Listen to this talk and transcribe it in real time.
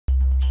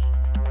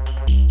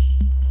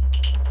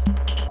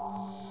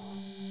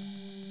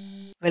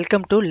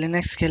Welcome to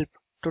Linux Help.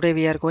 Today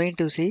we are going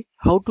to see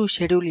how to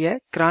schedule a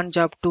cron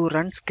job to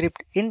run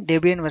script in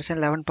Debian version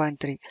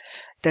 11.3.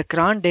 The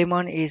cron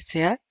daemon is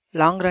a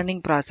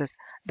long-running process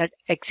that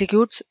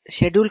executes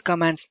schedule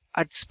commands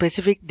at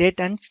specific date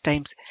and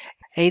times,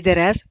 either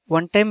as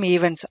one-time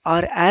events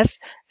or as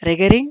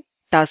recurring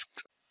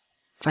tasks.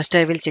 First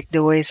I will check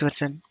the OS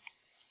version.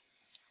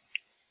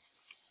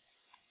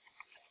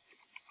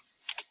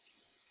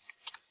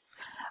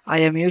 I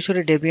am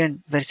using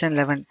Debian version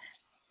 11.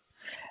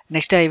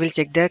 Next I will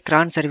check the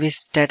cron service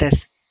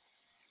status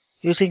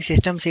using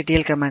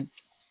systemctl command.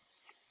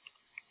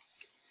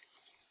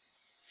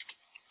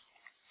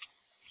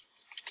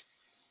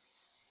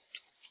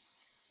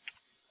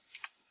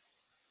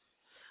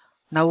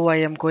 Now I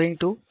am going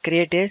to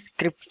create a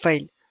script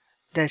file.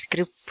 The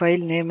script file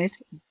name is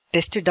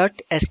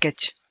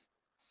test.sh.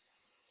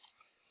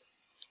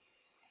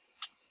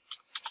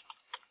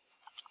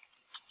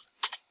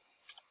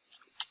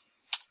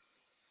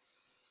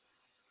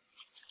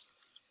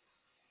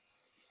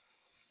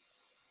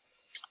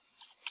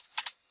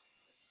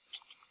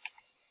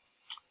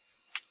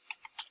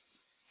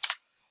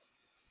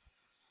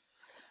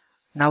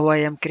 Now I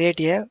am create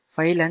a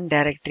file and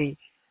directory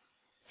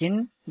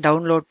in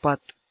download path.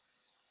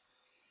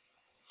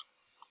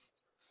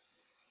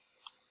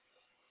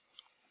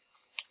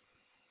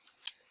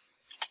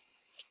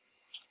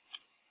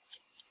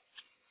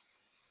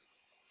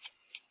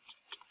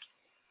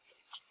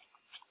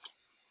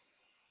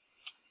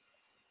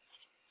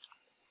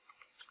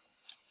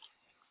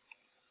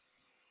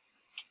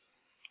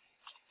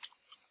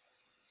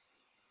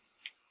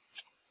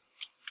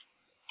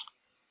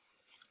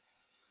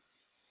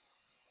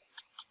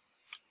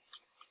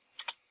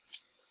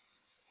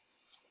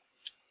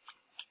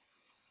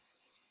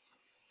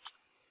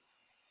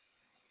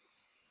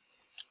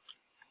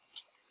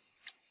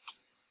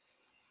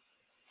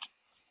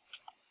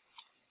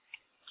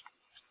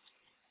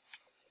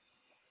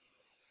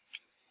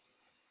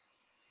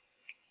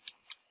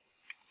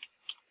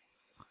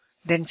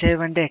 Then save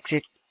and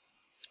exit.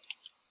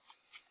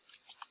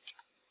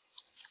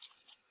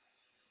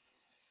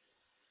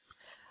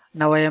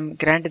 Now I am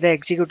grant the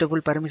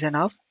executable permission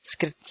of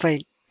script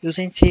file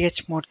using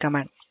chmod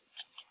command.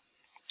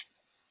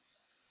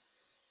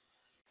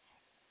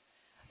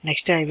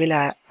 Next I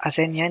will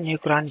assign a new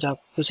cron job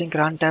using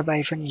cron tab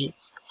 -e.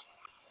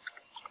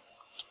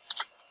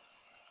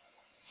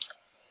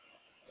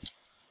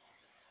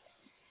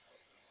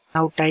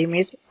 Now time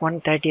is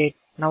 1:38.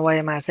 Now I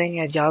am assigning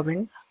a job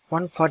in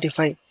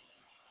 1:45.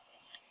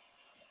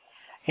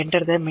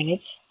 Enter the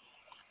minutes.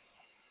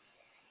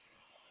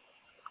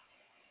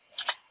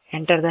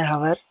 Enter the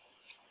hour.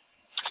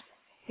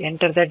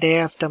 Enter the day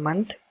of the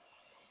month.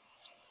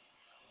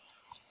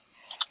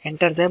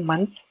 Enter the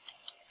month.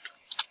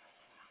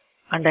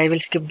 And I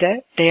will skip the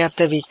day of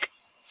the week.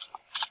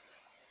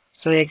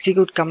 So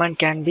execute command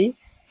can be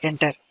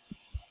enter.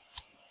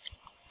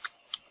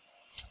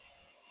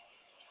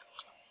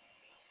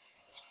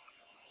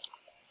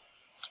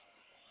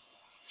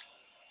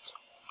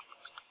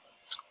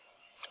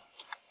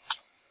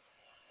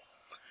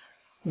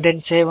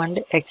 Then save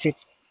and exit.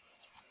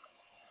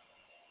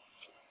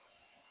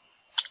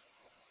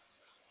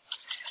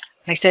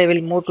 Next I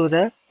will move to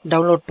the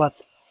download path.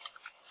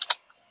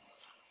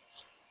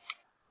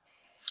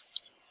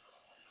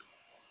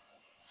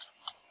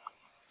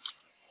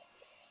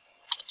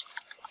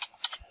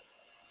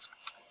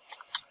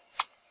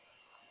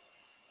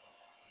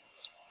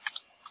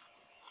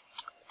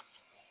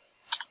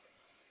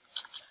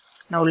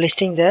 Now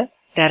listing the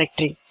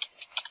directory.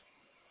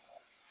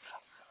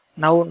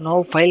 Now no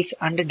files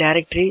and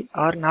directory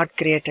are not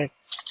created.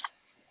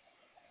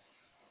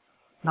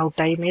 Now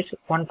time is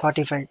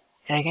 1:45.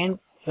 Again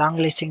long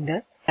listing the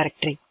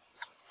directory.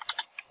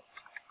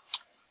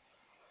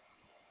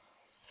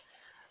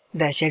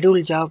 The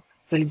schedule job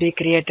will be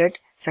created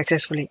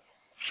successfully.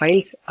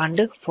 Files and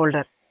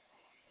folder.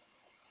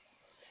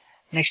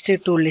 Next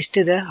to list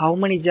the how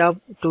many job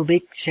to be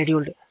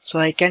scheduled. So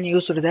I can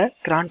use the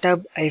cron tab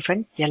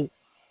 -l.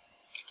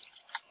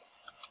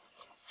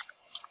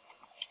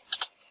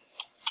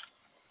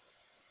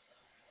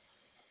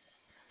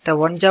 The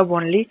one job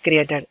only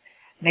created.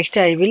 Next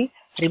I will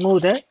remove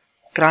the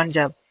cron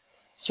job.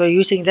 So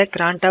using the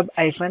cron tab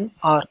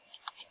 -r.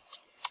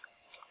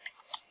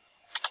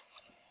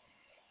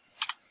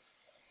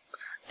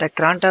 The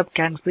cron tab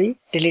can be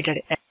deleted.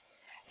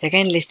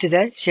 Again list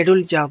the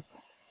schedule job.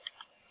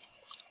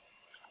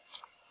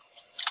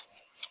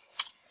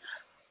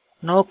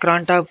 No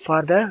cron tab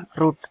for the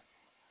root.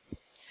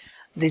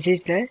 This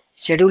is the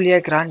schedule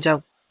a cron job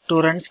to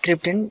run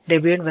script in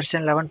Debian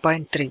version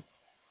 11.3.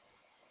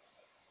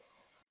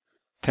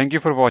 Thank you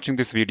for watching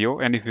this video,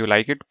 and if you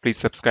like it, please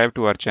subscribe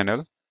to our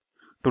channel.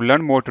 To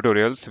learn more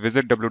tutorials,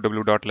 visit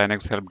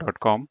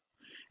www.linuxhelp.com,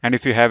 and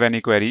if you have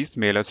any queries,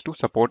 mail us to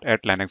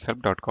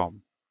support@linuxhelp.com.